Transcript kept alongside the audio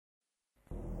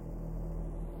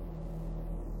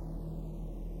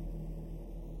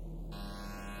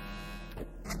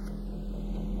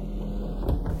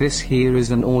This here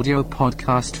is an audio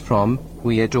podcast from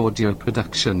Weird Audio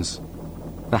Productions,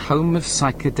 the home of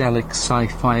psychedelic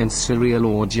sci-fi and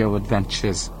surreal audio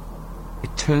adventures.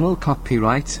 Eternal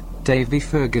copyright, Davey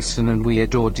Ferguson and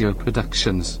Weird Audio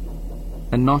Productions.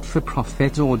 A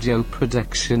not-for-profit audio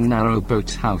production,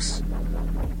 Narrowboat House.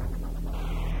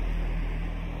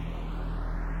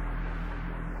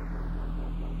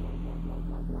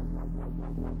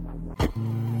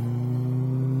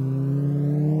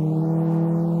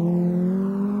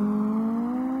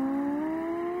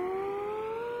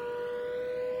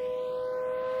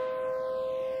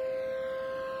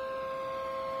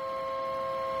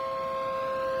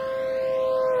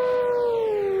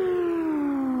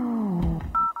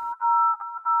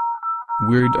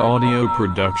 Weird Audio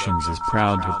Productions is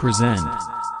proud to present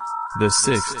the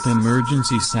 6th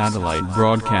Emergency Satellite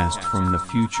Broadcast from the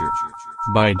Future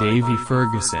by Davey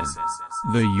Ferguson.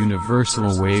 The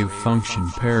Universal Wave Function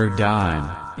Paradigm,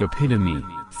 Epitome,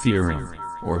 Theorem,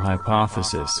 or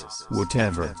Hypothesis,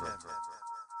 whatever.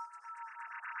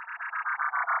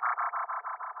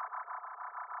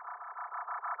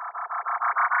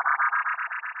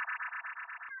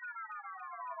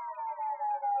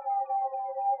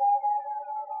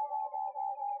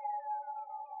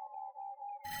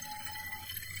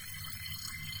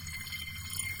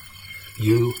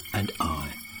 You and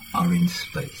I are in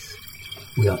space.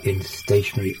 We are in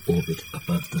stationary orbit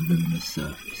above the lunar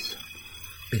surface.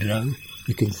 Below,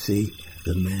 you can see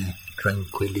the Mare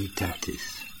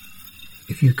Tranquillitatis.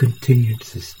 If you continue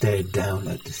to stare down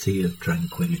at the Sea of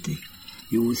Tranquility,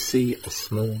 you will see a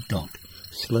small dot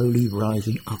slowly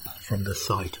rising up from the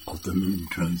site of the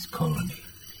Montrose colony.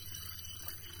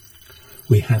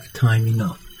 We have time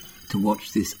enough to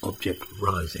watch this object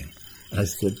rising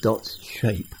as the dot's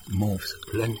shape morphs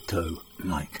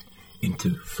lento-like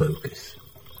into focus.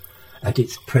 At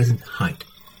its present height,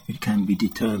 it can be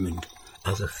determined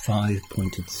as a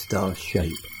 5-pointed star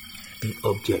shape, the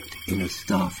object in a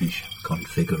starfish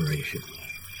configuration.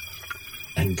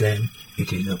 And then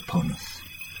it is upon us.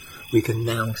 We can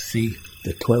now see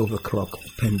the 12 o'clock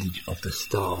appendage of the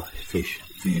starfish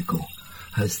vehicle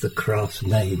has the craft's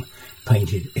name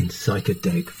painted in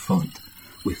psychedelic font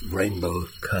with rainbow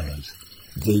colours.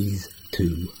 These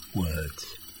 2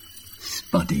 words,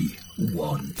 Spuddy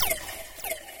 1.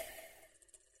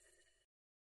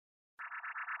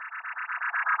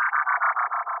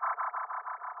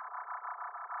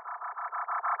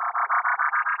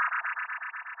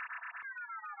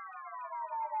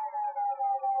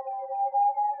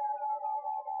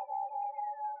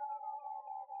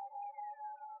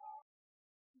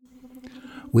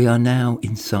 We are now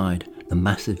inside the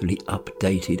massively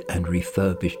updated and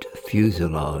refurbished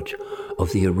fuselage of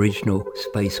the original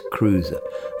space cruiser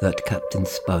that Captain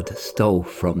Spud stole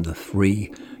from the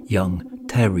 3 young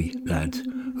Terry lads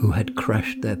who had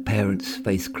crashed their parents'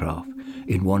 spacecraft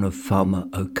in one of Farmer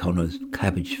O'Connor's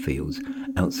cabbage fields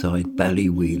outside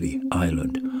Ballyweely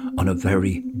Island on a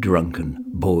very drunken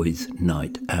boys'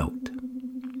 night out.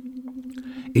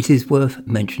 It is worth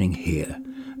mentioning here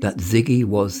that Ziggy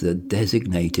was the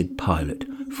designated pilot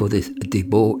for this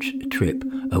debauched trip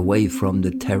away from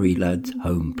the Terry lads'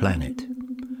 home planet.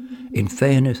 In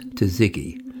fairness to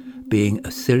Ziggy, being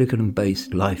a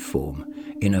silicon-based life form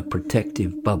in a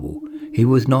protective bubble, he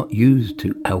was not used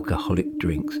to alcoholic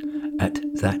drinks at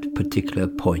that particular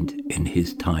point in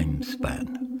his time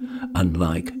span,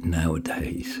 unlike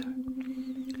nowadays.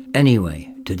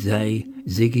 Anyway, today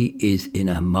Ziggy is in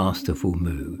a masterful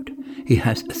mood. He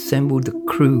has assembled the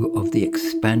crew of the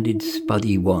expanded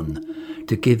Spuddy 1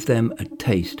 to give them a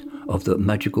taste of the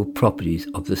magical properties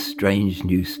of the strange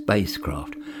new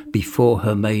spacecraft before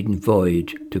her maiden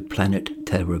voyage to planet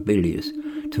Terrabilius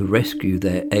to rescue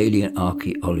their alien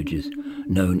archaeologists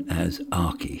known as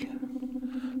Archie.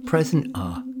 Present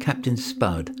are Captain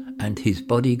Spud and his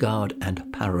bodyguard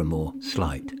and paramour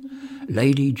Slight,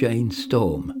 Lady Jane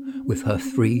Storm with her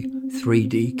 3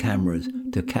 3D cameras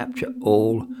to capture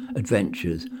all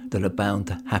adventures that are bound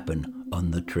to happen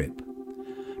on the trip,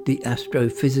 the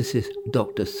astrophysicist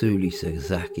Dr. Suli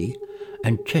Sasaki,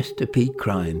 and Chester P.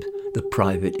 Crimes, the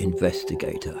private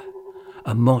investigator.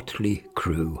 A motley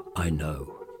crew, I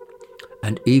know.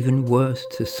 And even worse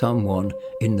to someone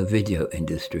in the video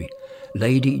industry,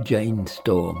 Lady Jane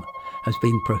Storm has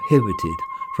been prohibited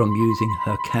from using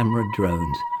her camera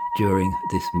drones during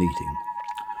this meeting.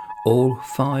 All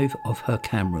 5 of her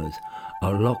cameras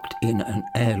are locked in an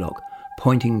airlock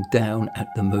pointing down at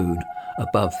the moon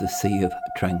above the Sea of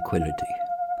Tranquility.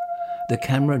 The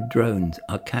camera drones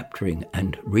are capturing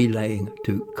and relaying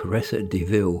to Caressa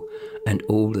DeVille and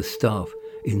all the staff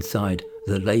inside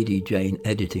the Lady Jane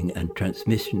editing and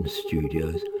transmission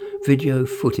studios video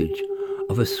footage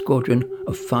of a squadron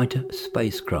of fighter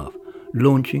spacecraft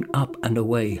launching up and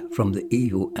away from the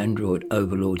evil android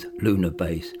overlord's lunar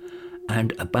base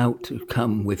and about to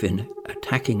come within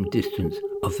attacking distance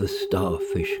of the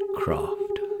starfish craft.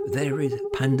 There is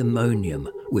pandemonium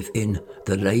within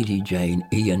the Lady Jane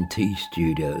ENT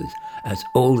studios as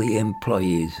all the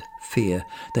employees fear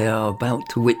they are about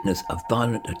to witness a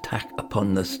violent attack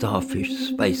upon the starfish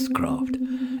spacecraft.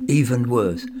 Even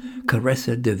worse,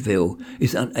 Caressa DeVille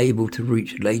is unable to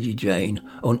reach Lady Jane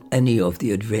on any of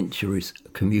the adventurous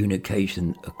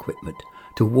communication equipment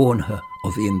to warn her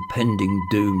of the impending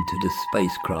doom to the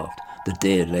spacecraft the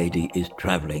dear lady is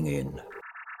travelling in.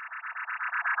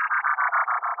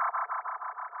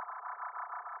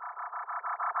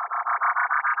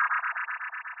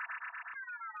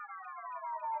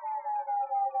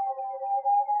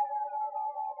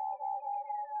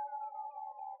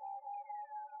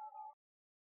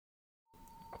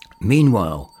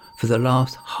 Meanwhile, for the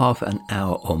last half an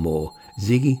hour or more,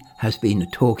 Ziggy has been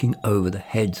talking over the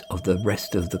heads of the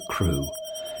rest of the crew.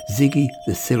 Ziggy,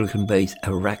 the silicon-based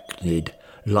arachnid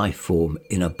life form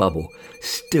in a bubble,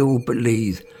 still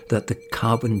believes that the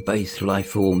carbon-based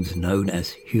life forms known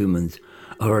as humans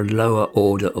are a lower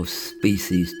order of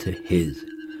species to his.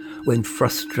 When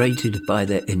frustrated by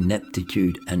their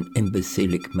ineptitude and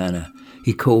imbecilic manner,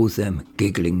 he calls them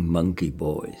giggling monkey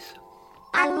boys.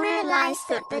 I realize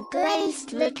that the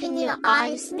glazed look in your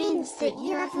eyes means that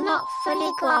you have not fully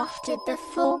grafted the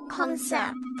full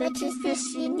concept that is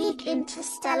this unique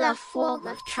interstellar form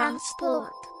of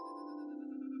transport.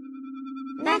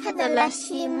 Nevertheless,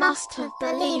 you must have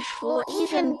belief or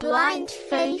even blind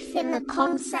faith in the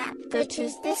concept that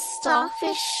is this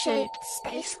starfish-shaped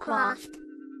spacecraft.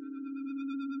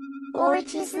 Or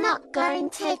it is not going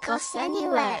to take us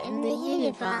anywhere in the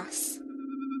universe.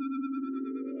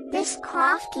 This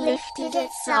craft lifted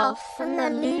itself from the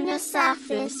lunar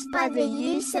surface by the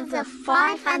use of the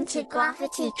 5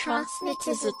 anti-gravity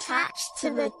transmitters attached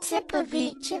to the tip of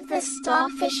each of the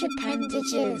starfish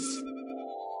appendages.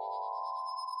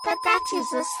 But that is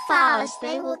as far as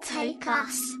they will take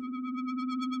us.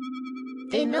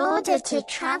 In order to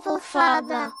travel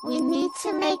further, we need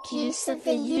to make use of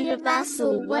the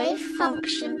universal wave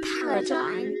function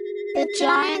paradigm. The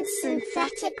giant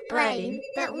synthetic brain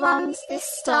that runs this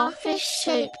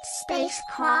starfish-shaped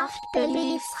spacecraft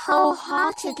believes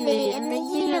wholeheartedly in the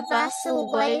universal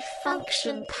wave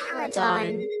function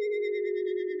paradigm.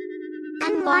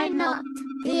 And why not?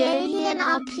 The alien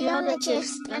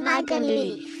archaeologist and I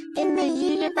believe in the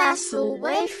universal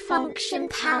wave function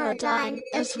paradigm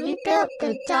as we built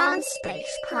the darn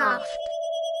spacecraft.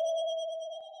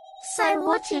 So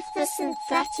what if the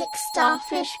synthetic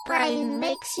starfish brain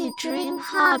makes you dream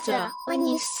harder when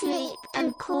you sleep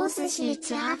and causes you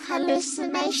to have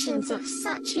hallucinations of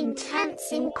such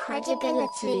intense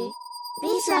incredibility?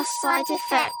 These are side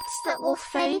effects that will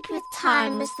fade with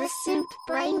time as the synth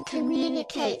brain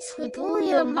communicates with all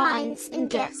your minds and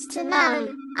gets to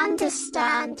know,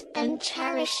 understand, and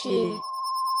cherish you.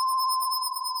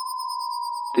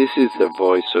 This is the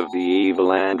voice of the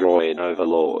evil android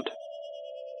overlord.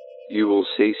 You will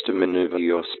cease to maneuver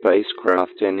your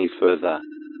spacecraft any further.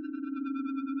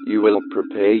 You will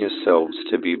prepare yourselves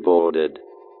to be boarded.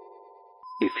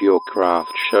 If your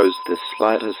craft shows the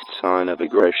slightest sign of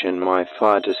aggression, my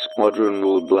fighter squadron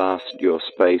will blast your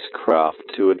spacecraft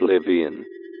to oblivion.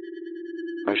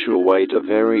 I shall wait a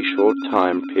very short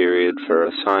time period for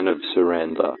a sign of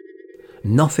surrender.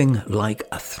 Nothing like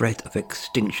a threat of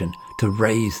extinction to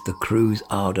raise the crew's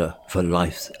ardour for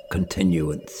life's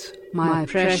continuance. My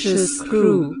precious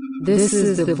crew, this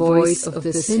is the voice of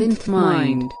the synth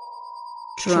mind.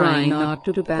 Try not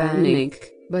to panic,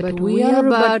 but we are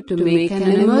about to make an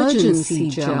emergency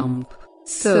jump.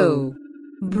 So,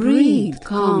 breathe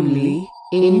calmly,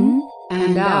 in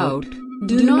and out.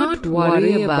 Do not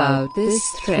worry about this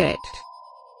threat.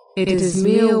 It is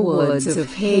mere words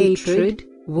of hatred.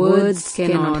 Words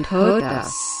cannot hurt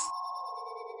us.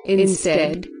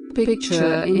 Instead,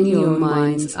 picture in your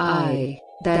mind's eye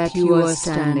that you are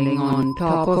standing on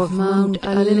top of Mount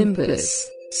Olympus,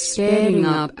 staring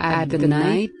up at the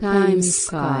nighttime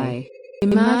sky.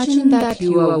 Imagine that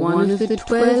you are one of the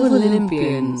 12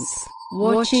 Olympians,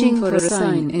 watching for a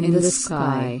sign in the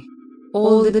sky.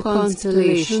 All the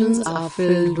constellations are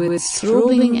filled with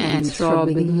strobing and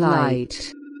throbbing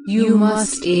light. You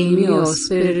must aim your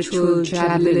spiritual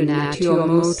javelin at your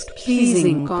most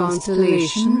pleasing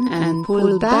constellation and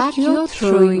pull back your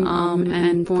throwing arm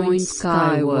and point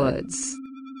skywards.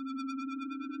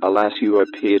 Alas, you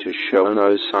appear to show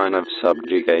no sign of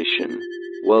subjugation.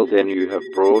 Well then, you have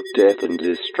brought death and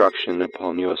destruction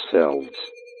upon yourselves.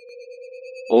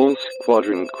 All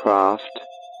squadron craft,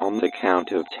 on the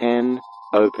count of 10,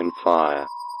 open fire.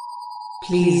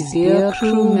 Please, dear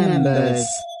crew members,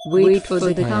 wait for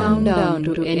the countdown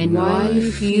to end while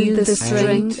you feel the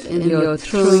strength in your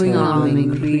throwing arm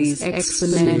increase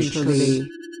exponentially.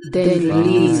 Then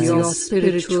release your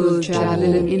spiritual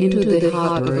javelin into the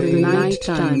heart of the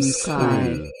nighttime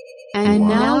sky. And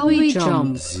now we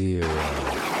jump. 0.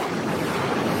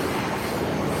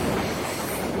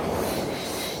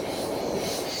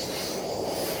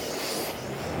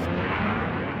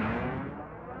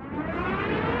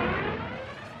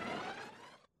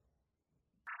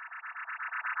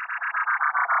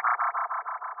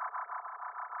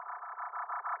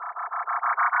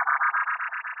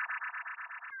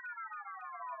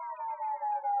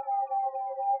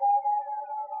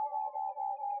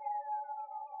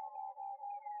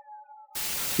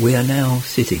 We are now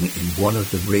sitting in one of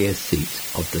the rear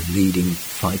seats of the leading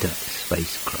fighter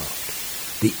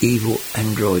spacecraft. The evil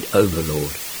android overlord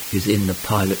is in the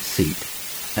pilot's seat,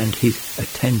 and his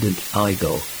attendant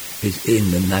Igor is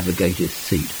in the navigator's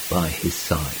seat by his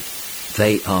side.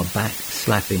 They are back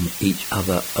slapping each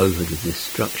other over the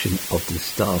destruction of the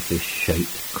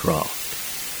starfish-shaped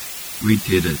craft. We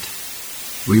did it.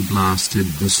 We blasted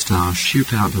the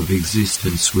starship out of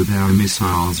existence with our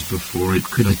missiles before it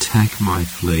could attack my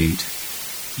fleet.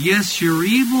 Yes, your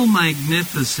evil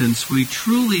magnificence, we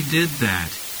truly did that.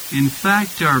 In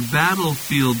fact, our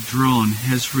battlefield drone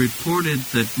has reported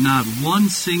that not one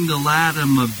single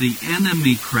atom of the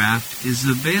enemy craft is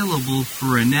available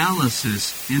for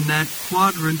analysis in that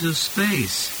quadrant of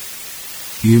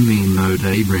space. You mean no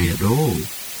debris at all?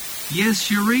 Yes,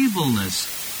 your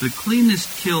evilness. The cleanest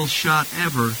kill shot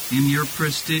ever in your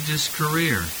prestigious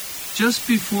career. Just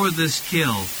before this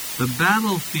kill, the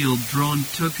battlefield drone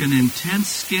took an intense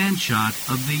scan shot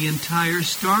of the entire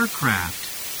starcraft.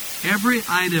 Every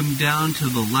item down to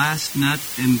the last nut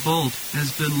and bolt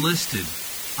has been listed.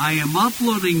 I am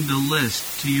uploading the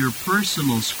list to your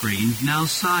personal screen now,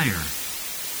 sire.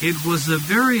 It was a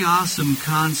very awesome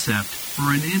concept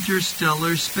for an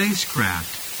interstellar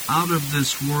spacecraft, out of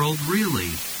this world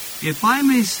really. If I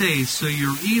may say so,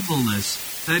 your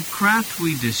evilness, that craft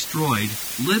we destroyed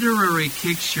literally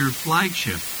kicks your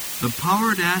flagship, the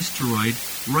powered asteroid,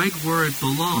 right where it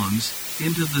belongs,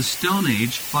 into the Stone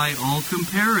Age by all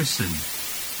comparison.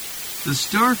 The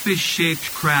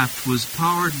starfish-shaped craft was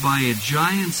powered by a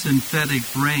giant synthetic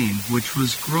brain which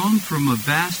was grown from a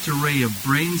vast array of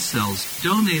brain cells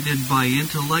donated by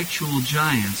intellectual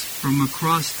giants from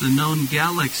across the known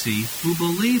galaxy who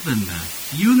believe in the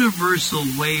universal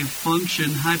wave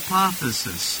function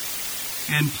hypothesis.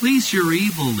 And please, your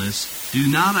evilness, do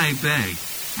not, I beg,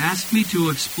 ask me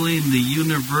to explain the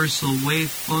universal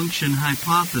wave function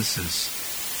hypothesis.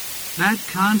 That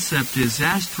concept is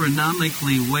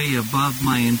astronomically way above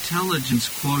my intelligence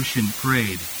quotient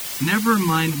grade. Never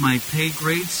mind my pay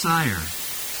grade, sire.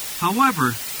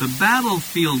 However, the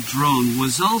battlefield drone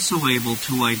was also able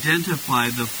to identify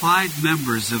the 5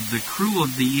 members of the crew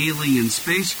of the alien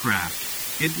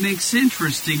spacecraft. It makes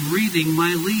interesting reading,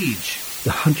 my liege.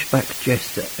 The hunchback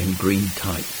jester in green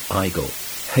tights, Igor,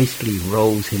 hastily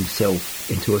rolls himself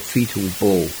into a fetal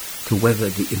ball to weather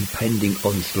the impending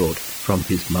onslaught from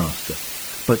his master.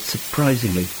 But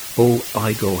surprisingly, all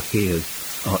Igor hears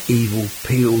are evil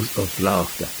peals of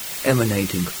laughter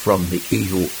emanating from the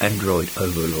evil android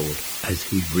overlord as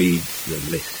he reads the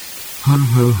list. Ho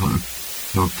ho ho,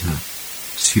 Dr.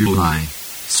 Sulai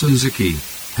Suzuki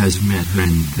has met her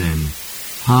and then.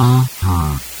 Ha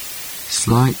ha.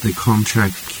 Slight the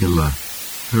contract killer.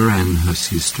 Her and her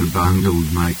sister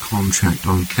bungled my contract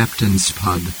on Captain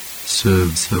Spud.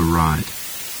 Serves her right.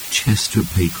 Chester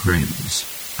P. Krebs.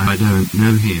 I don't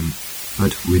know him,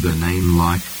 but with a name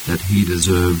like that he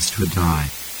deserves to die.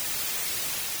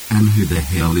 And who the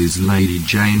hell is Lady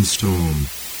Jane Storm?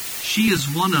 She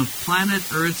is one of planet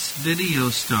Earth's video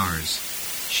stars.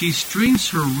 She streams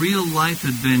her real-life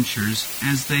adventures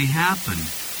as they happen.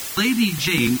 Lady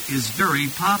Jane is very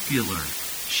popular.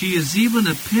 She is even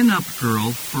a pin-up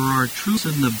girl for our troops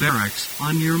in the barracks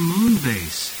on your moon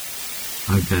base.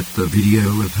 I bet the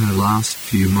video of her last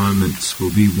few moments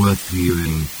will be worth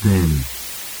viewing then.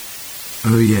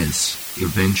 Oh yes,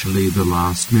 eventually the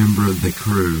last member of the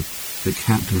crew, the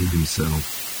captain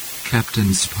himself,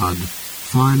 Captain Spud,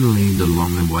 finally the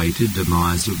long-awaited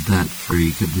demise of that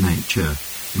freak of nature.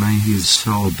 May his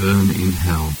soul burn in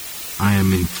hell. I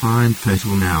am in fine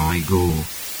fettle now, Igor.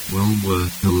 Well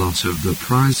worth the loss of the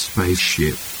prize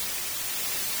spaceship.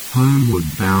 Homeward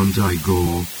bound,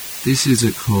 Igor. This is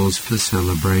a cause for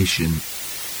celebration.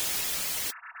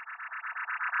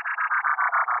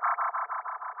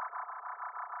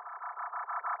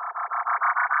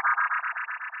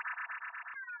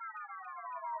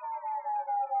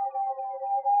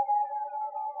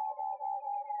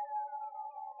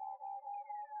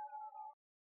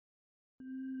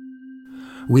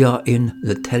 We are in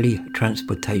the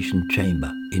teletransportation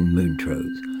chamber in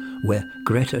Montrose, where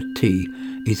Greta T.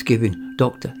 is giving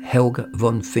Dr. Helga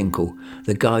von Finkel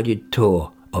the guided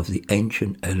tour of the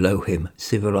ancient Elohim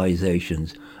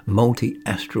civilization's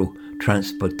multi-astral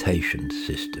transportation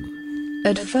system.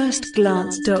 At first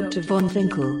glance, Dr. von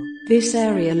Finkel, this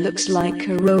area looks like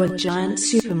a row of giant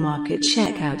supermarket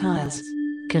checkout aisles.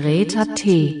 Greta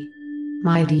T.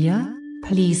 My dear,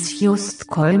 please just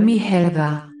call me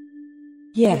Helga.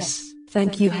 Yes,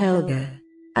 thank you, Helga.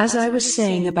 As I was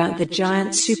saying about the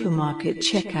giant supermarket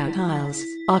checkout aisles,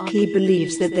 Aki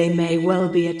believes that they may well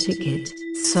be a ticket.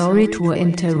 Sorry to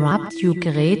interrupt you,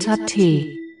 Greta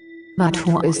T. But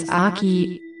who is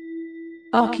Aki?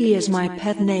 Aki is my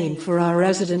pet name for our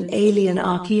resident alien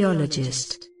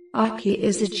archaeologist. Aki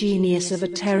is a genius of a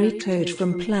terry-toad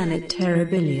from planet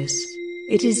Terribilius.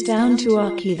 It is down to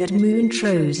Aki that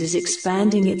Montrose is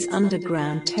expanding its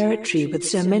underground territory with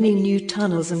so many new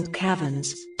tunnels and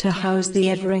caverns to house the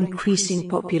ever-increasing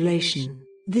population.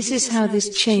 This is how this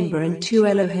chamber and 2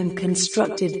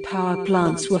 Elohim-constructed power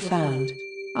plants were found.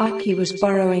 Aki was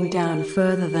burrowing down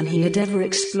further than he had ever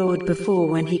explored before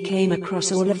when he came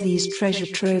across all of these treasure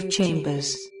trove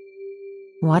chambers.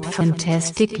 What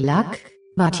fantastic luck!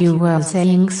 But you were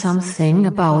saying something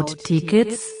about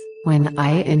tickets when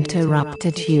I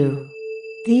interrupted you.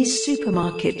 These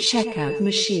supermarket checkout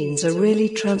machines are really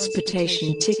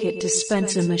transportation ticket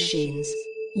dispenser machines.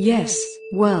 Yes,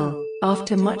 well,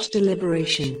 after much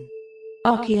deliberation,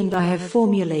 Aki and I have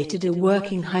formulated a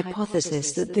working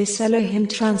hypothesis that this Elohim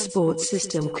transport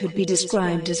system could be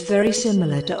described as very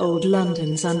similar to Old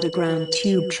London's underground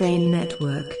tube train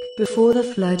network, before the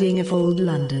flooding of Old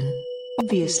London.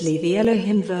 Obviously, the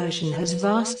Elohim version has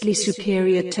vastly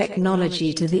superior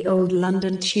technology to the Old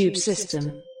London tube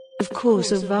system. Of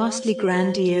course, a vastly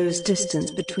grandiose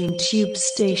distance between tube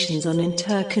stations on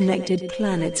interconnected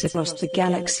planets across the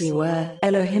galaxy where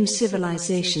Elohim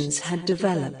civilizations had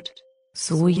developed.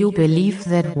 So you believe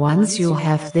that once you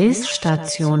have this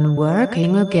station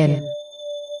working again,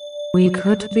 we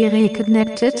could be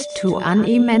reconnected to an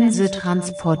immense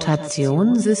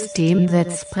transportation system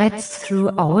that spreads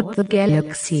throughout the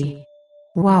galaxy.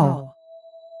 Wow!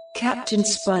 Captain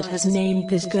Spud has named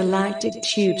this galactic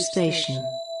tube station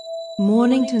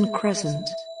Mornington Crescent,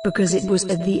 because it was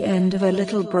at the end of a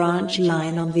little branch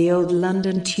line on the Old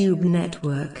London tube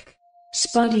network.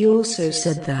 Spuddy also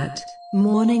said that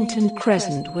Mornington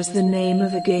Crescent was the name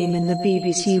of a game in the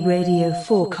BBC Radio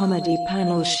 4 comedy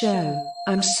panel show,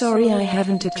 I'm Sorry I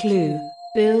Haven't a Clue,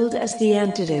 billed as the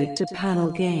antidote to panel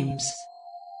games.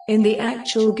 In the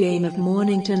actual game of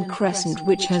Mornington Crescent,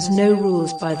 which has no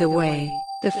rules by the way,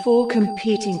 the 4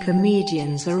 competing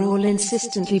comedians are all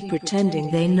insistently pretending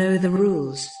they know the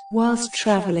rules, whilst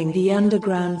traveling the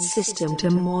underground system to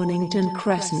Mornington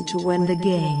Crescent to win the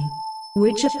game,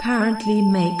 which apparently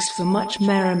makes for much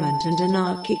merriment and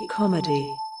anarchic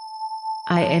comedy.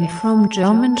 I am from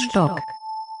German stock.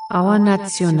 Our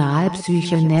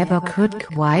Nationalpsyche never could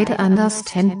quite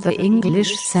understand the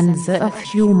English sense of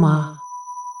humor.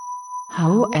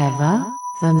 However,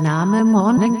 the name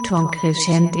Mornington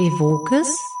Crescent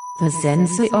evokes the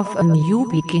sense of a new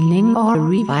beginning or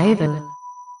revival.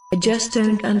 I just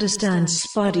don't understand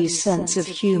Spuddy's sense of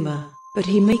humor, but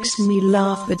he makes me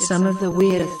laugh at some of the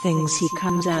weird things he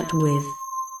comes out with.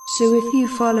 So if you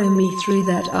follow me through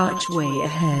that archway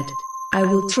ahead, I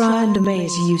will try and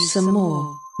amaze you some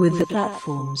more, with the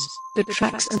platforms, the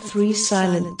tracks and 3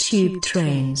 silent tube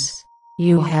trains.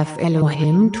 You have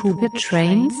Elohim tube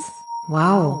trains?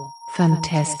 Wow,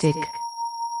 fantastic.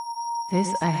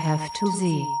 This I have to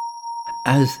see.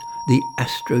 As the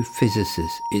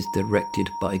astrophysicist is directed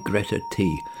by Greta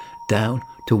T. down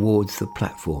towards the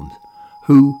platforms,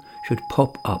 who should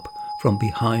pop up from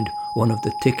behind one of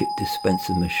the ticket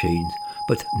dispenser machines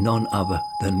but none other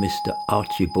than Mr.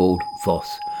 Archibald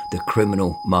Voss, the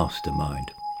criminal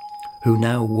mastermind, who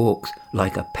now walks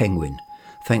like a penguin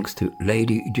thanks to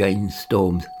Lady Jane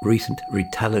Storm's recent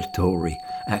retaliatory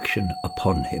action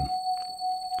upon him.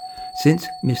 Since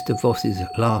Mr. Voss's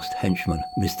last henchman,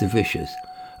 Mr. Vicious,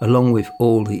 along with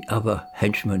all the other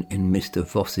henchmen in Mr.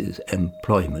 Voss's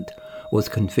employment, was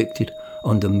convicted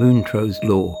under Montrose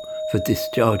law for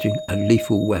discharging a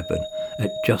lethal weapon at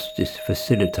justice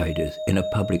facilitators in a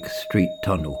public street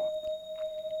tunnel.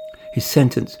 His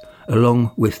sentence,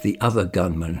 along with the other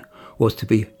gunmen, was to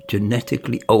be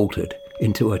genetically altered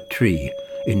into a tree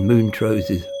in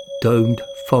Montrose's domed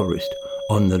forest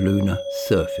on the lunar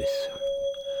surface,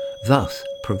 thus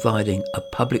providing a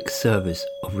public service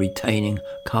of retaining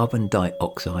carbon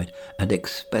dioxide and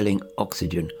expelling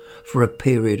oxygen for a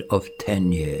period of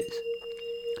 10 years.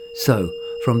 So,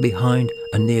 From behind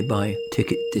a nearby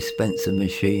ticket dispenser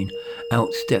machine,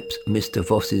 out steps Mr.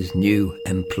 Voss's new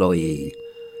employee,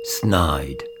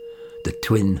 Snide, the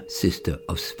twin sister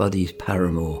of Spuddy's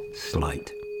paramour,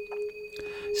 Slight.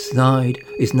 Snide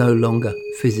is no longer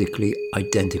physically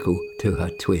identical to her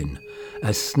twin,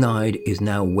 as Snide is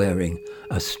now wearing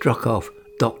a struck-off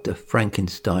Dr.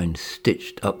 Frankenstein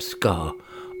stitched-up scar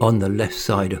on the left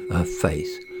side of her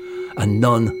face, a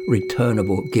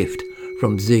non-returnable gift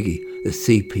from Ziggy, the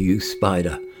CPU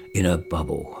spider, in a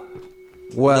bubble.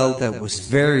 Well, that was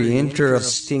very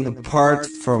interesting. Apart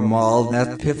from all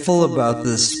that piffle about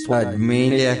the Spud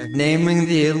maniac naming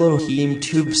the Elohim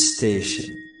tube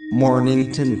station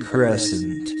Mornington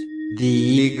Crescent, the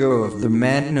ego of the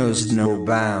man knows no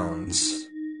bounds.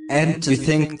 And to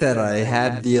think that I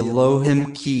had the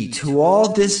Elohim key to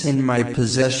all this in my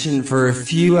possession for a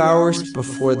few hours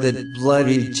before that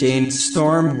bloody Jane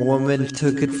Storm woman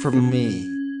took it from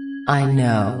me. I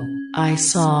know, I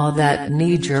saw that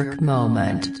knee-jerk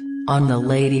moment on the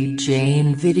Lady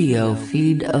Jane video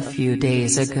feed a few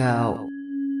days ago.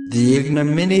 The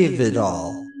ignominy of it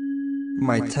all.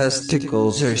 My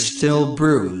testicles are still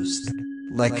bruised,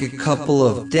 like a couple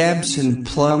of Damson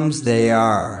plums they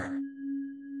are.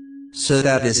 So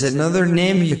that is another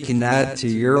name you can add to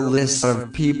your list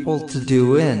of people to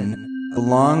do in,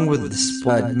 along with the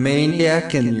Spud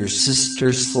Maniac and your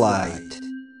sister Slight.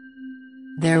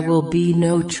 There will be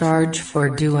no charge for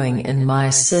doing in my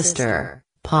sister.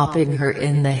 Popping her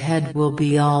in the head will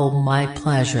be all my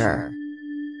pleasure.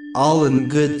 All in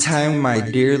good time, my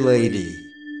dear lady.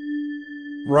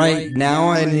 Right now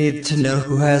I need to know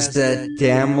who has that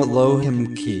damn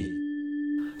Elohim key.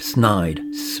 Snide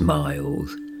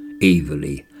smiles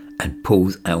evilly and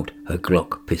pulls out her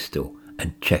Glock pistol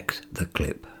and checks the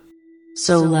clip.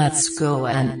 So let's go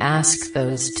and ask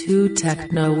those two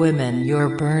techno women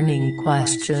your burning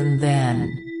question then.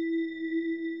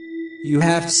 You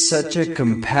have such a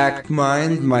compact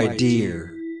mind, my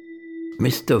dear.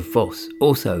 Mr. Voss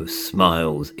also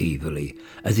smiles evilly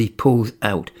as he pulls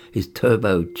out his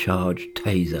turbocharged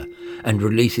taser and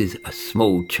releases a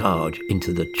small charge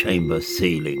into the chamber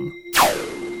ceiling.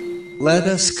 Let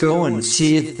us go and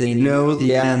see if they know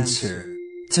the answer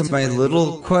to my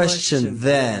little question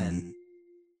then.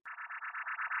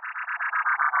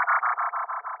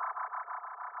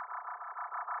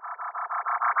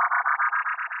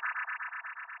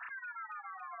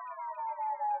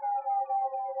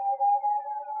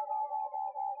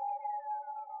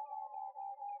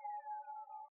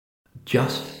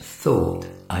 Just thought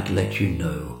I'd let you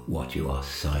know what you are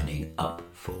signing up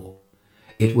for.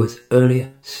 It was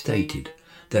earlier stated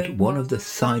that one of the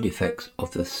side effects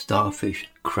of the Starfish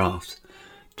Craft's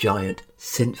giant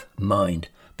synth mind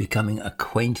becoming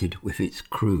acquainted with its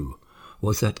crew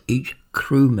was that each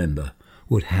crew member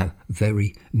would have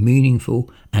very meaningful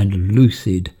and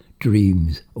lucid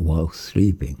dreams while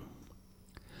sleeping.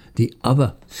 The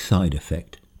other side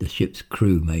effect the ship's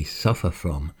crew may suffer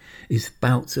from is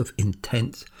bouts of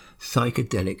intense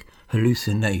psychedelic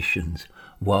hallucinations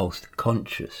whilst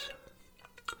conscious.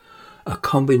 A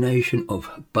combination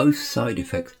of both side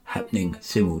effects happening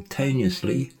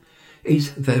simultaneously is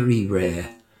very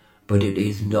rare, but it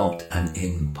is not an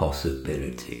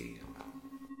impossibility.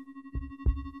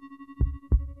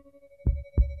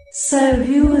 So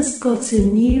who has got a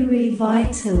new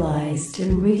revitalized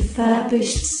and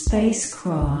refurbished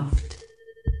spacecraft?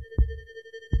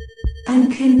 And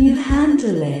can you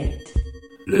handle it?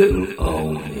 Little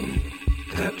old me,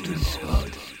 Captain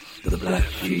Spud, the black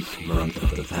sheep runt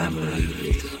of the family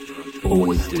list.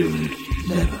 Always doomed,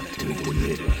 never to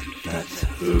deliver. That's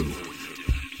who.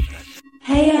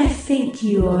 Hey, I think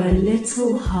you are a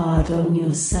little hard on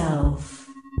yourself.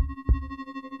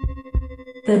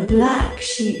 The black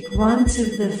sheep runt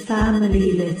of the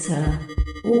family litter,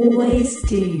 always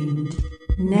doomed,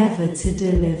 never to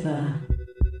deliver.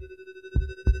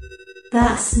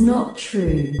 That's not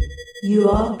true. You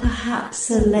are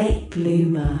perhaps a late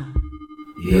bloomer.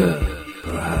 Yeah,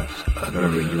 perhaps a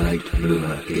very late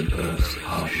bloomer in Earth's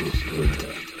harshest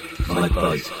winter. My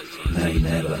buds may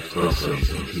never blossom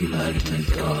in humanity's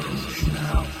gardens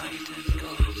now.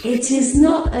 It is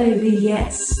not over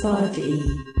yet,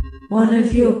 Spuddy. One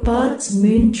of your buds,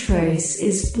 Montrose,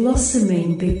 is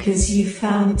blossoming because you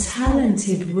found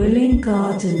talented, willing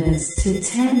gardeners to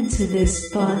tend to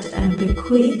this bud and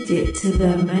bequeathed it to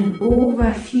them and all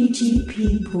refugee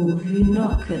people who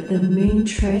knock at the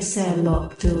Montrose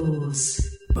airlock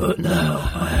doors. But now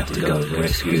I have to go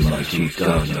rescue my chief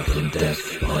gardener from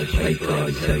death by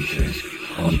vaporization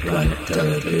on planet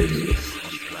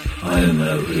Terabilius. I am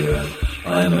no hero.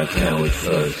 I am a coward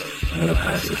first, and a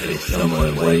pacifist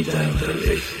somewhere way down the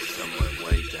list.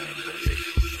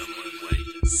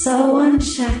 So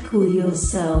unshackle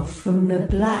yourself from the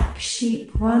black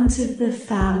sheep runt of the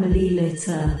family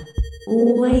litter,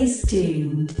 always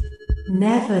doomed,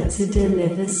 never to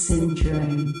deliver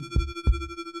syndrome.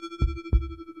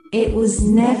 It was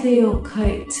never your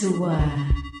coat to wear.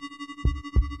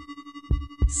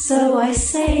 So I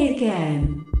say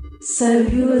again, so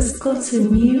who has got a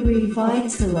new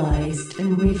revitalized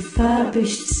and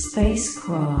refurbished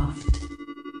spacecraft?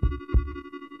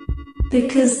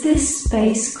 Because this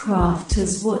spacecraft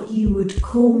has what you would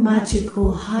call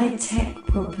magical high-tech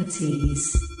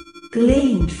properties,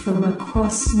 gleaned from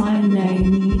across my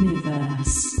known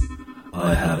universe.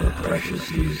 I have a precious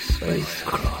new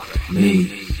spacecraft.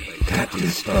 Me, Captain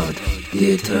Spud,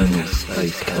 the eternal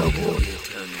space cowboy.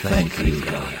 Thank you,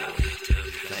 Gaia.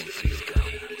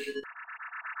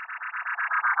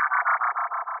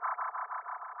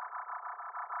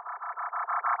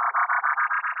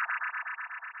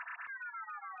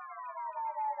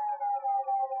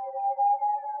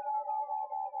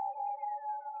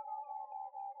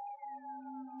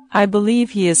 I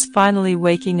believe he is finally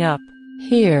waking up.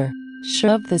 Here,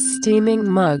 shove the steaming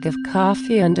mug of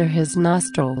coffee under his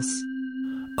nostrils.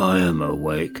 I am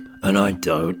awake, and I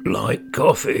don't like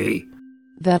coffee.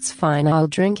 That's fine, I'll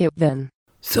drink it then.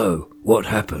 So, what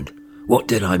happened? What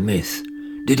did I miss?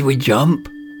 Did we jump?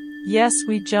 Yes,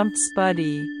 we jumped,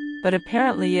 Spuddy, but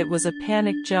apparently it was a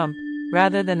panic jump,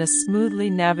 rather than a smoothly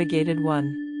navigated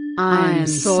one. I'm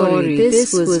sorry,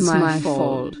 this was my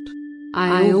fault.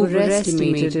 I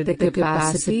overestimated the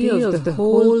capacity of the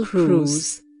whole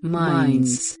crew's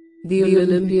minds. The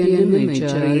Olympian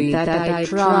imagery that I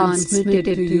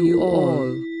transmitted to you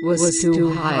all was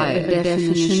too high a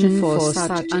definition for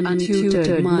such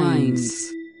untutored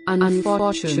minds.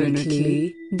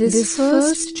 Unfortunately, this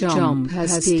first jump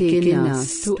has taken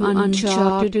us to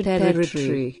uncharted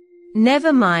territory.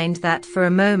 Never mind that for a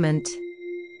moment.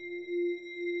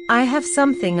 I have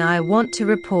something I want to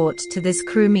report to this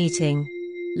crew meeting.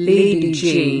 Lady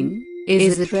Jane,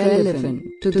 is it relevant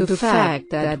to the fact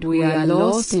that we are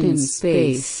lost in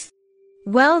space?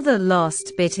 Well, the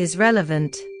lost bit is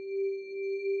relevant.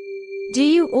 Do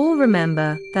you all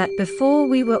remember that before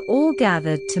we were all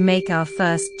gathered to make our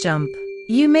first jump,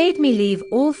 you made me leave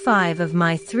all 5 of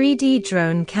my 3D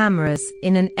drone cameras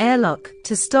in an airlock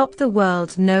to stop the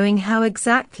world knowing how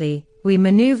exactly we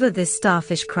maneuver this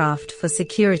starfish craft for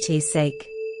security's sake?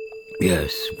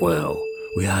 Yes, well,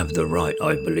 we have the right,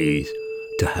 I believe,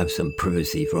 to have some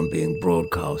privacy from being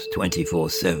broadcast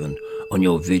 24/7 on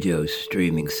your video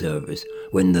streaming service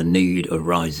when the need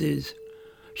arises.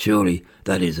 Surely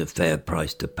that is a fair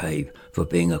price to pay for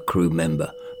being a crew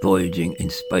member voyaging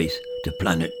in space to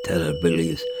planet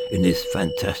Telabilius in this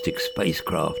fantastic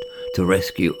spacecraft to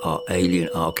rescue our alien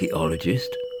archaeologist.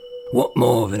 What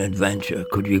more of an adventure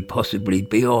could you possibly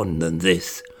be on than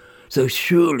this? So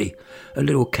surely a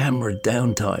little camera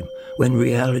downtime when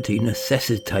reality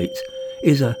necessitates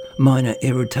is a minor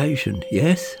irritation,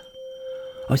 yes?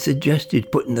 I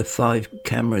suggested putting the 5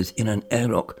 cameras in an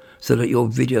airlock so that your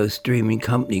video streaming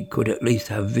company could at least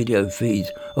have video feeds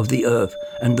of the Earth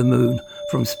and the Moon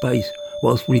from space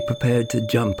whilst we prepared to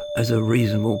jump as a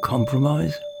reasonable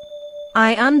compromise.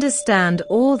 I understand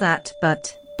all that,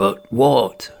 but... But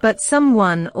what? But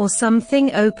someone or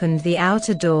something opened the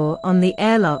outer door on the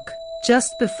airlock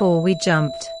just before we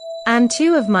jumped, and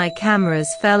 2 of my cameras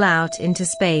fell out into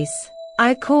space.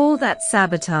 I call that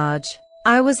sabotage.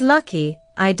 I was lucky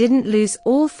I didn't lose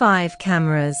all 5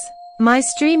 cameras. My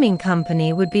streaming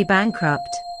company would be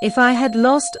bankrupt. If I had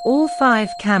lost all 5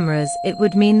 cameras, it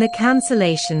would mean the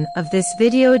cancellation of this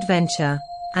video adventure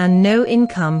and no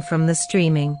income from the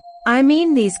streaming. I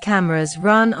mean, these cameras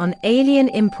run on alien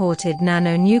imported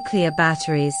nanonuclear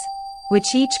batteries,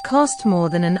 which each cost more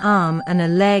than an arm and a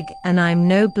leg, and I'm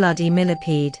no bloody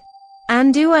millipede.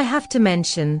 And do I have to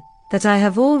mention that I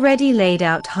have already laid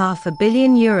out €500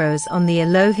 million on the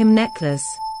Elohim necklace,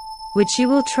 which you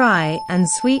will try and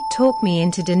sweet talk me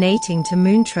into donating to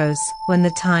Montrose when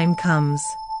the time comes.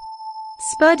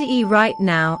 Spuddy, right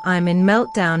now I'm in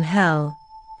meltdown hell,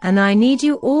 and I need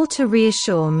you all to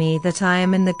reassure me that I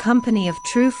am in the company of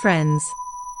true friends,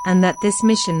 and that this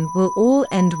mission will all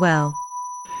end well.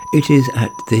 It is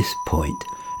at this point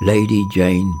Lady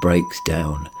Jane breaks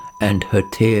down, and her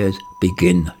tears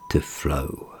begin to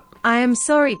flow. I am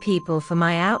sorry, people, for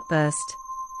my outburst.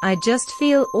 I just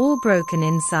feel all broken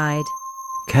inside.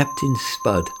 Captain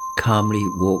Spud calmly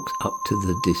walks up to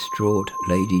the distraught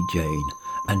Lady Jane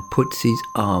and puts his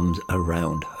arms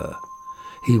around her.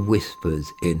 He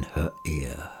whispers in her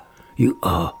ear, "You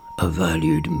are a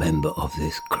valued member of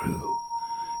this crew.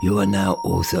 You are now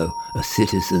also a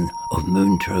citizen of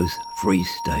Montrose Free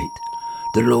State.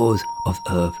 The laws of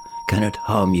Earth cannot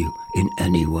harm you in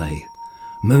any way.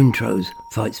 Montrose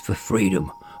fights for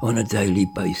freedom on a daily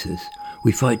basis.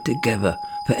 We fight together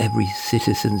for every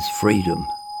citizen's freedom.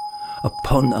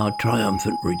 Upon our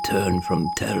triumphant return from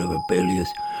Terra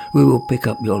Rebellious, we will pick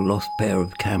up your lost pair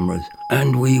of cameras,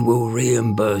 and we will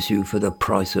reimburse you for the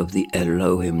price of the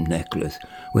Elohim necklace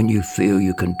when you feel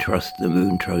you can trust the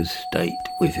Montrose state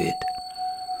with it.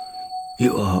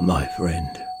 You are my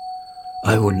friend.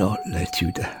 I will not let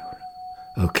you down.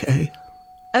 Okay?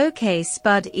 Okay,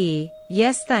 Spud E.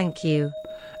 Yes, thank you.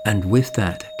 And with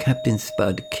that, Captain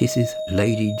Spud kisses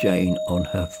Lady Jane on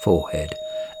her forehead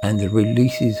and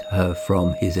releases her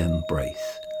from his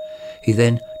embrace. He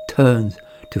then turns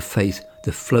to face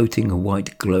the floating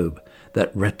white globe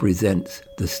that represents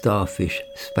the Starfish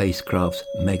spacecraft's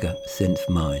mega synth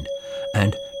mind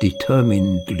and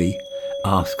determinedly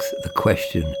asks the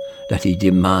question that he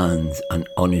demands an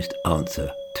honest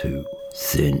answer to.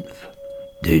 Synth,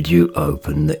 did you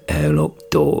open the airlock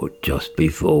door just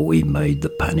before we made the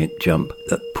panic jump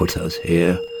that put us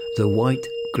here? The white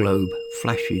globe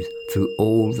flashes through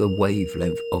all the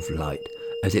wavelength of light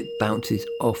as it bounces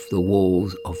off the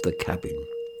walls of the cabin.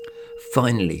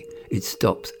 Finally, it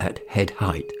stops at head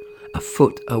height, a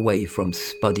foot away from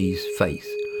Spuddy's face,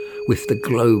 with the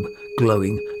globe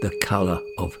glowing the colour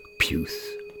of puce.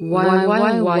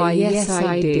 Why, yes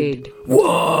I did.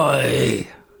 Why?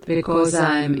 Because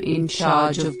I'm in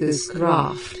charge of this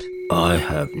craft. I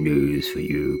have news for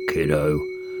you, kiddo.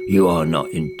 You are not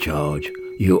in charge.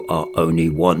 You are only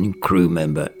one crew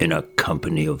member in a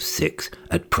company of 6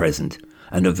 at present,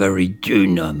 and a very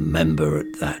junior member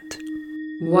at that.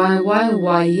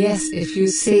 Why, yes, if you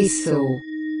say so.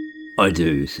 I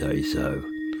do say so.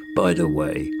 By the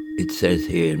way, it says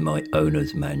here in my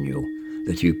owner's manual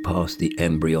that you passed the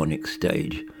embryonic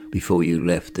stage before you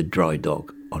left the dry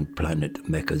dock on planet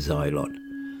Mechazylon.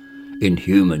 In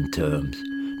human terms,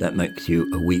 that makes you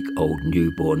a week-old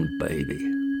newborn baby.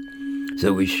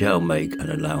 So we shall make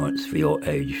an allowance for your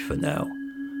age for now.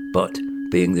 But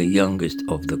being the youngest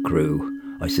of the crew,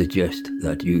 I suggest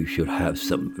that you should have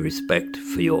some respect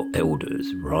for your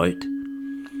elders, right?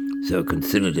 So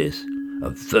consider this a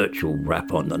virtual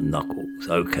rap on the knuckles,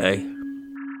 okay?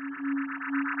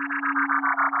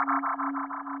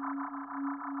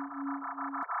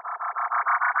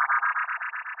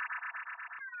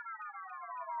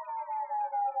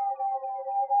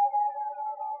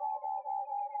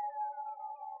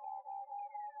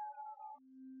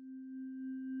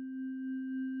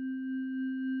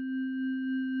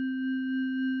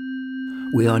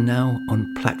 We are now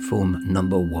on platform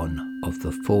number 1 of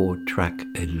the 4-track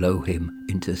Elohim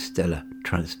interstellar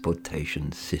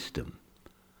transportation system.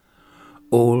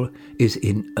 All is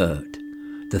inert.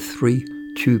 The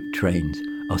 3 tube trains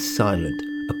are silent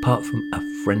apart from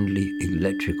a friendly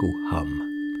electrical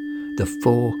hum. The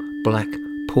 4 black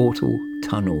portal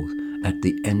tunnels at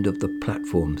the end of the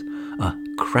platforms are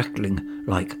crackling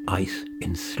like ice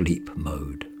in sleep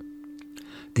mode.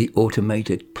 The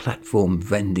automated platform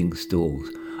vending stalls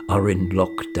are in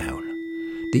lockdown.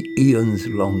 The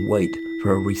eons-long wait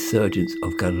for a resurgence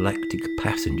of galactic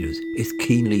passengers is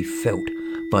keenly felt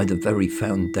by the very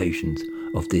foundations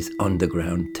of this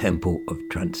underground temple of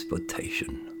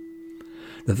transportation.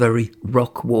 The very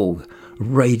rock walls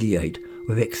radiate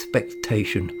with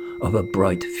expectation of a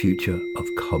bright future of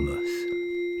commerce.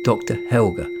 Dr.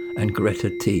 Helga and Greta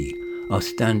T are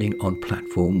standing on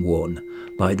platform 1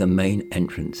 by the main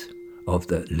entrance of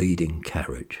the leading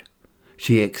carriage.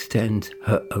 She extends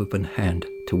her open hand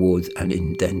towards an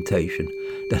indentation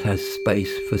that has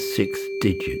space for 6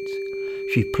 digits.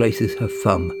 She places her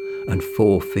thumb and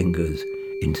 4 fingers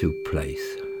into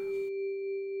place.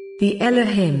 The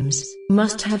Elohims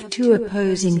must have 2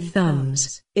 opposing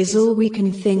thumbs, is all we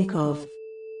can think of.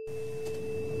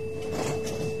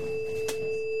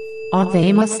 Or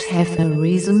they must have a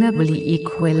reasonably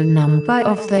equal number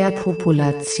of their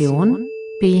population,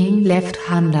 being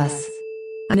left-handers.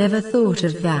 I never thought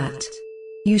of that.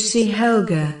 You see,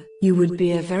 Helga, you would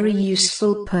be a very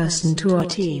useful person to our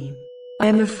team. I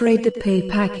am afraid the pay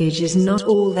package is not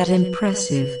all that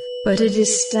impressive, but it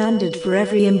is standard for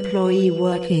every employee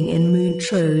working in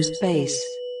Montrose base.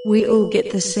 We all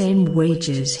get the same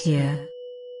wages here.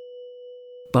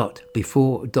 But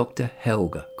before Dr.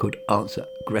 Helga could answer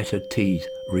Greta T's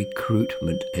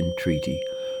recruitment entreaty,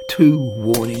 2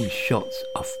 warning shots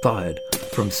are fired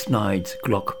from Snide's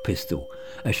Glock pistol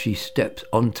as she steps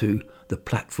onto the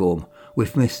platform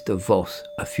with Mr. Voss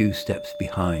a few steps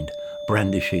behind,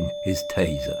 brandishing his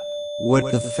taser.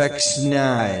 What the fuck,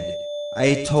 Snide?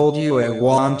 I told you I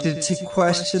wanted to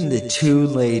question the 2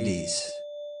 ladies.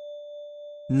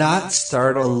 not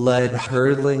start a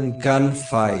lead-hurling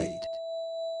gunfight.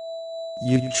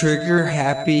 You trigger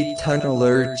Happy Tunnel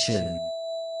Urchin.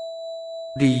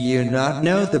 Do you not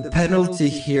know the penalty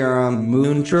here on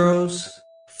Moondrose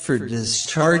for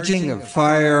discharging a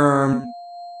firearm?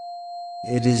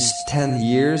 It is 10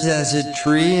 years as a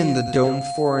tree in the dome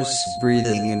forest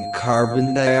breathing in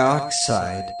carbon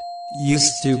dioxide. You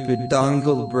stupid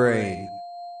dongle brain.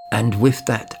 And with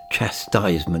that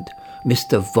chastisement,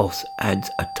 Mr. Voss adds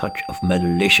a touch of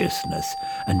maliciousness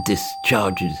and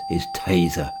discharges his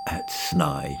taser at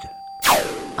Snide.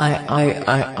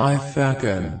 I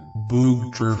fucking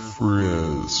booged your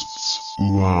frists.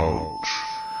 Ouch.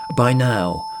 By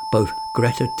now, both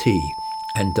Greta T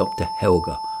and Dr.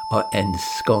 Helga are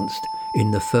ensconced in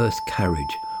the first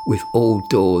carriage with all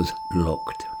doors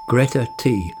locked. Greta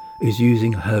T is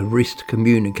using her wrist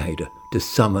communicator to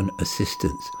summon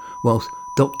assistance, whilst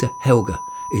Dr. Helga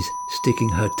is sticking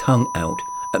her tongue out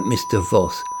at Mr.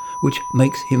 Voss, which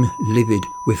makes him livid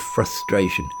with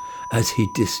frustration as he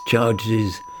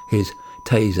discharges his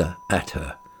taser at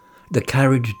her. The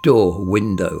carriage door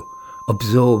window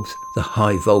absorbs the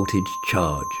high voltage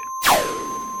charge.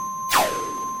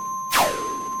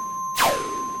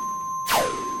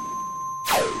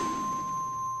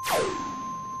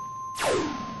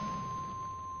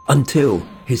 Until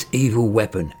his evil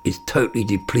weapon is totally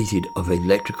depleted of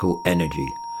electrical energy.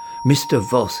 Mr.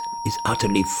 Voss is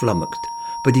utterly flummoxed,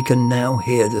 but he can now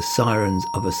hear the sirens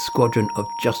of a squadron of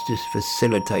Justice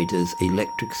Facilitators'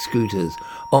 electric scooters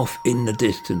off in the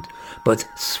distance, but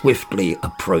swiftly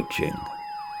approaching.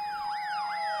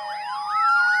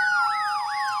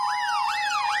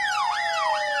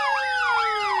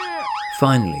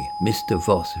 Finally, Mr.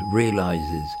 Voss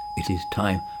realizes it is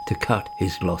time to cut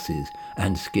his losses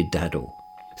and skedaddle.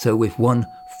 So with one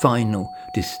final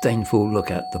disdainful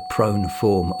look at the prone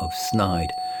form of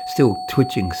Snide, still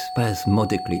twitching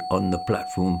spasmodically on the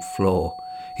platform floor,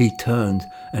 he turns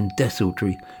and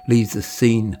desultory leaves the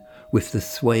scene with the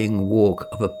swaying walk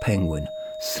of a penguin,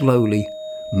 slowly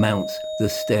mounts the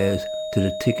stairs to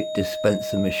the ticket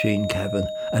dispenser machine cavern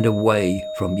and away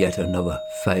from yet another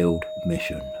failed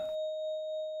mission.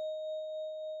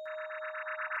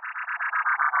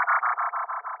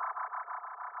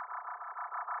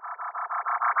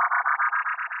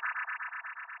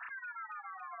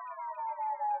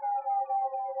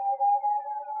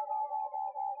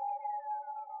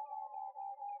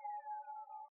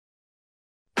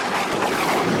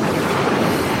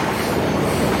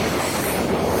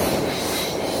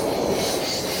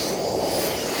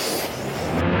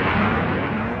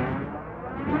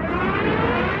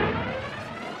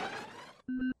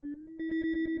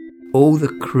 All the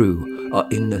crew are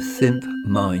in the Synth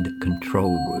Mind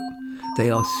control room.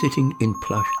 They are sitting in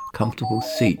plush, comfortable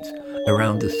seats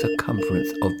around the circumference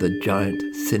of the giant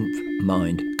Synth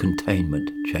Mind containment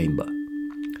chamber.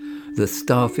 The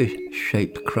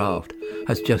starfish-shaped craft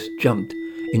has just jumped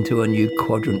into a new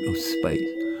quadrant of space,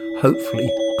 hopefully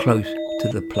close to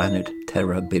the planet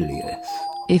Terrabilius.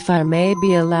 If I may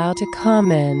be allowed to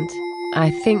comment,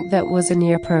 I think that was a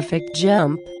near-perfect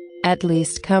jump. At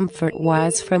least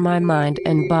comfort-wise for my mind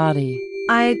and body.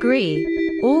 I agree.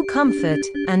 All comfort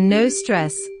and no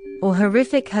stress or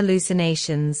horrific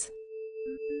hallucinations.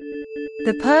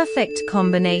 The perfect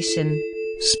combination.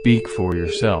 Speak for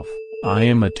yourself. I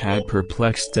am a tad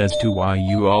perplexed as to why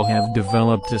you all have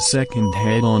developed a second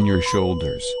head on your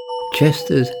shoulders.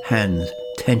 Chester's hands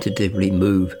tentatively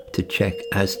move to check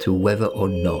as to whether or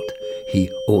not he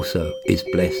also is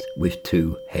blessed with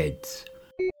two heads.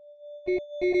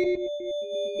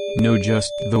 No,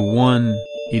 just the one.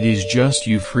 It is just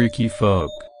you freaky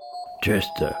folk.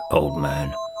 Chester, old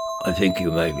man, I think you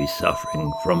may be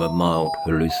suffering from a mild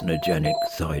hallucinogenic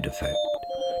side effect.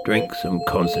 Drink some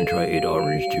concentrated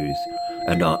orange juice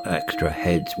and our extra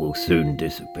heads will soon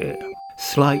disappear.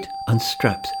 Slight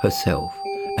unstraps herself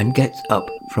and gets up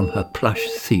from her plush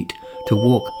seat to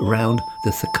walk round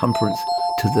the circumference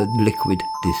to the liquid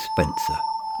dispenser.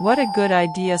 What a good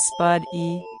idea, Spud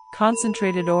E.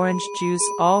 Concentrated orange juice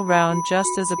all round just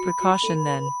as a precaution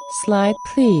then. Slide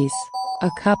please.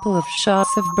 A couple of shots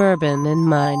of bourbon in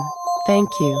mine. Thank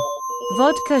you.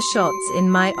 Vodka shots in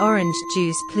my orange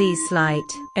juice please, Slight.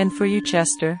 And for you,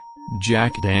 Chester?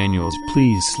 Jack Daniels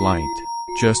please, Slight.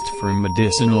 Just for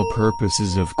medicinal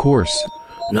purposes, of course.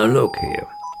 Now look here.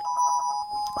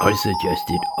 I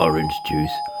suggested orange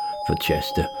juice for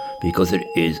Chester because it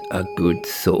is a good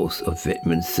source of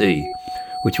vitamin C,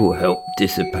 which will help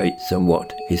dissipate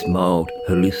somewhat his mild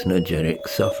hallucinogenic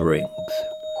sufferings.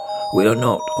 We are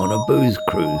not on a booze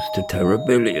cruise to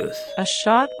Terrabilius. A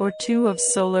shot or two of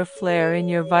solar flare in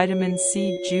your vitamin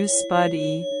C juice, Spud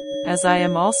E. as I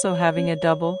am also having a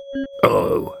double?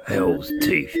 Oh, hell's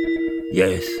teeth.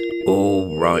 Yes,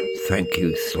 all right, thank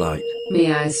you, Slight.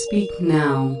 May I speak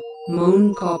now,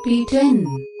 Moon Copy 10?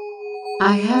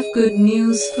 I have good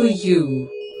news for you.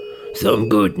 Some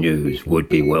good news would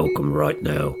be welcome right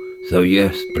now, so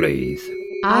yes, please.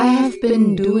 I have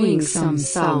been doing some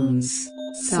sums,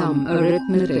 some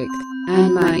arithmetic,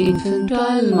 and my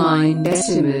infantile mind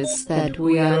estimates that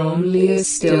we are only a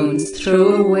stone's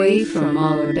throw away from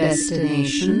our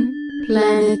destination,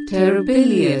 planet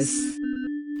Terribilius.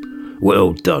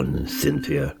 Well done,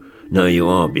 Cynthia. Now you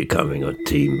are becoming a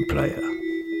team player.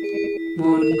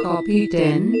 Moon Copy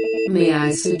 10, may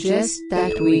I suggest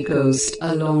that we coast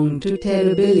along to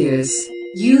Terribilius,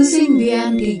 using the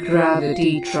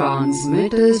anti-gravity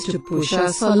transmitters to push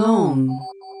us along.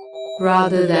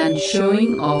 Rather than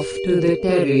showing off to the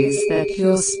Terries that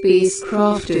your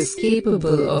spacecraft is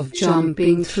capable of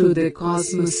jumping through the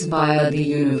cosmos via the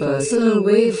universal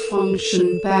wave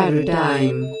function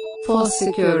paradigm, for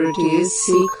security's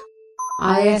sake,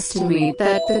 I estimate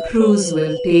that the cruise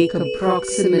will take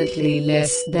approximately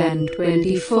less than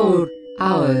 24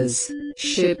 hours,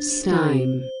 ship's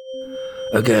time.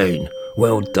 Again,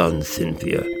 well done,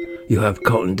 Cynthia. You have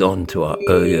cottoned on to our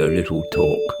earlier little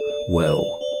talk.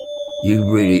 Well,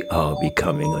 you really are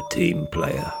becoming a team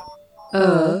player.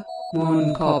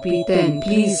 Moon Copy 10,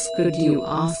 please could you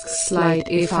ask Slight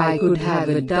if I could have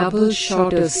a double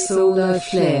shot of solar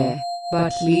flare,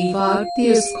 but leave out the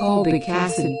ascorbic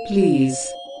acid, please?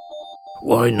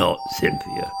 Why not,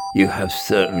 Cynthia? You have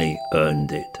certainly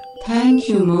earned it. Thank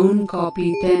you, Moon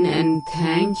Copy 10, and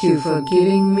thank you for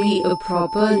giving me a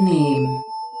proper name.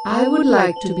 I would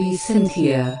like to be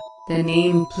Cynthia. The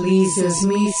name pleases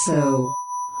me so.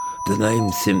 The name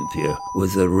Cynthia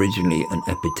was originally an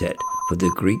epithet for the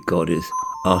Greek goddess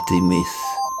Artemis,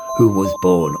 who was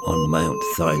born on Mount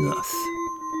Sinus.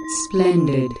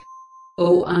 Splendid.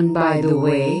 Oh, and by the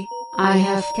way, I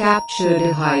have captured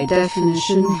a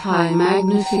high-definition,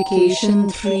 high-magnification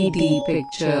 3D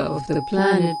picture of the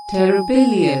planet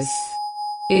Terribilius.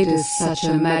 It is such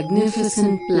a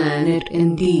magnificent planet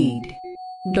indeed.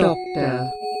 Dr.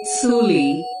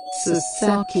 Sully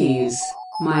Sasaki's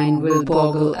mind will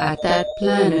boggle at that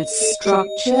planet's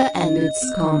structure and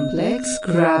its complex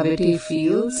gravity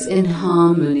fields in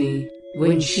harmony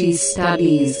when she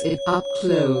studies it up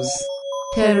close.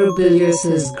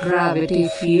 Terribilius's gravity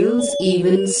fields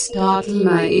even startle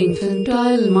my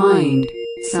infantile mind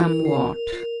somewhat.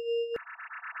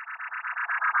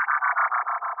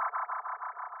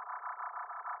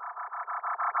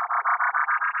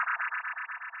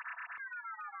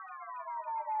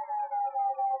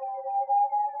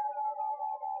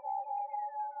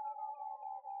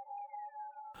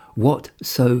 What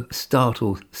so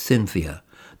startles Cynthia,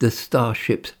 the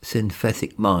starship's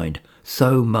synthetic mind,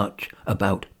 so much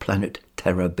about planet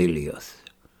Terribilius?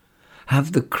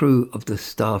 Have the crew of the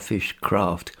starfish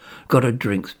craft got a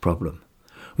drinks problem?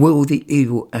 Will the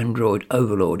evil android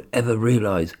overlord ever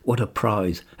realise what a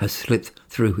prize has slipped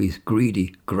through his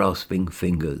greedy, grasping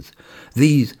fingers?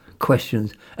 These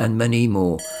questions and many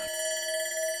more.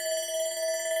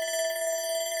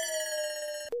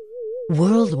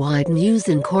 Worldwide News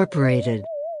Incorporated.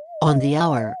 On the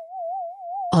hour.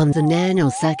 On the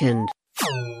nanosecond.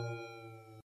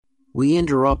 We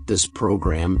interrupt this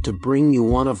program to bring you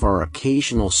one of our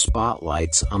occasional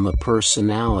spotlights on the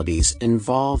personalities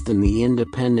involved in the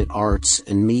independent arts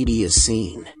and media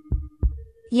scene.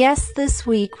 Yes, this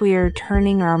week we are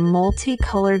turning our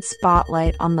multicolored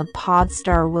spotlight on the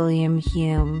podstar William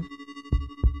Hume,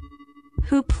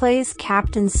 who plays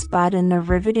Captain Spud in the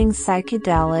riveting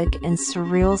psychedelic and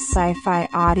surreal sci-fi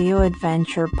audio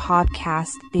adventure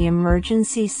podcast, The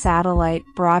Emergency Satellite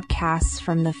Broadcasts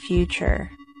from the Future.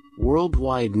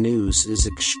 Worldwide News is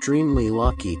extremely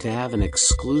lucky to have an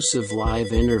exclusive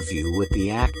live interview with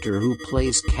the actor who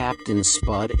plays Captain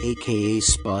Spud, aka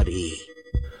Spud E.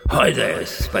 Hi there,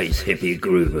 space hippie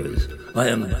groovers. I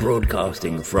am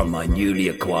broadcasting from my newly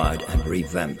acquired and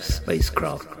revamped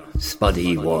spacecraft, Spud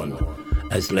E1.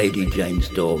 As Lady Jane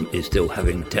Storm is still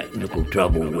having technical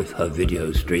trouble with her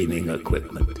video streaming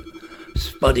equipment.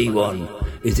 Spud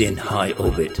E1 is in high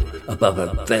orbit above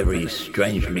a very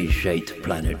strangely shaped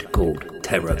planet called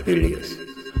Terribilius.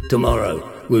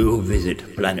 Tomorrow we will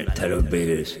visit planet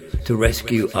Terribilius to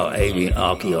rescue our alien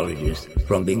archaeologists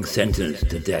from being sentenced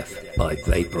to death by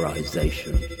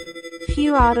vaporization.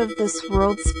 Phew, out of this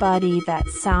world, Spuddy, that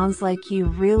sounds like you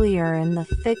really are in the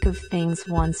thick of things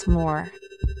once more.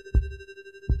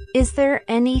 Is there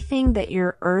anything that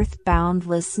your earthbound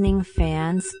listening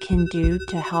fans can do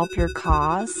to help your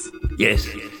cause? Yes,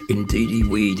 indeedy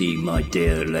weedy, my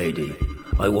dear lady.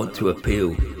 I want to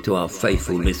appeal to our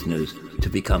faithful listeners to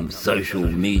become social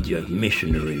media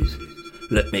missionaries.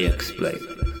 Let me explain.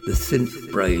 The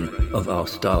synth brain of our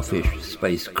Starfish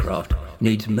spacecraft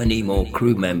needs many more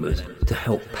crew members to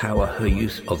help power her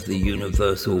use of the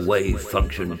universal wave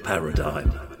function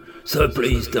paradigm. So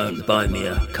please don't buy me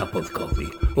a cup of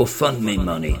coffee or fund me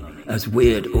money, as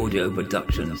Weird Audio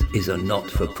Productions is a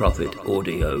not-for-profit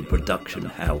audio production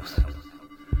house.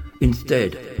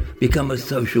 Instead, become a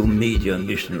social media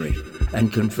missionary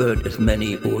and convert as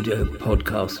many audio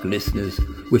podcast listeners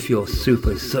with your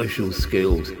super social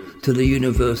skills to the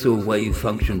universal wave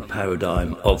function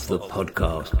paradigm of the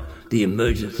podcast, the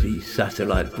emergency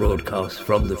satellite broadcast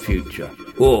from the future.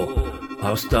 Or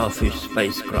our Starfish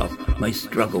spacecraft may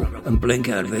struggle and blink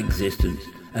out of existence,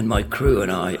 and my crew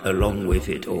and I along with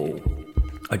it all.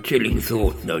 A chilling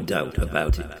thought, no doubt,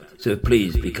 about it. So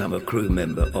please become a crew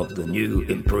member of the new,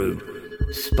 improved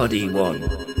Spuddy One.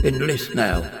 Enlist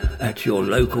now at your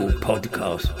local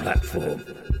podcast platform.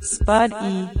 Spud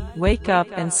E, wake up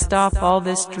and stop all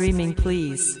this dreaming,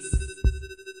 please.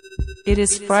 It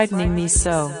is frightening me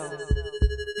so.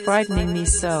 Frightening me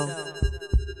so.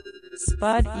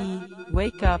 Spud E,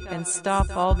 wake up and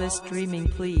stop all this dreaming,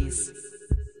 please.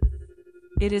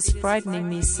 It is frightening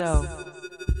me so.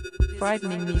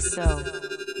 Frightening me so.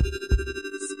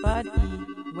 Spud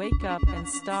E, wake up and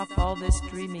stop all this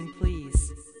dreaming,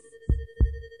 please.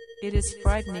 It is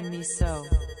frightening me so.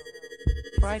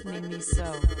 Frightening me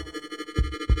so.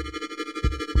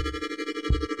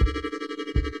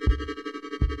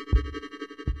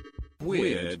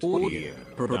 Weird Audio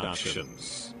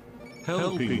Productions,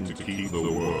 helping to keep the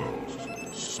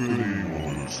world spinning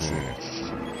on its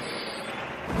axis.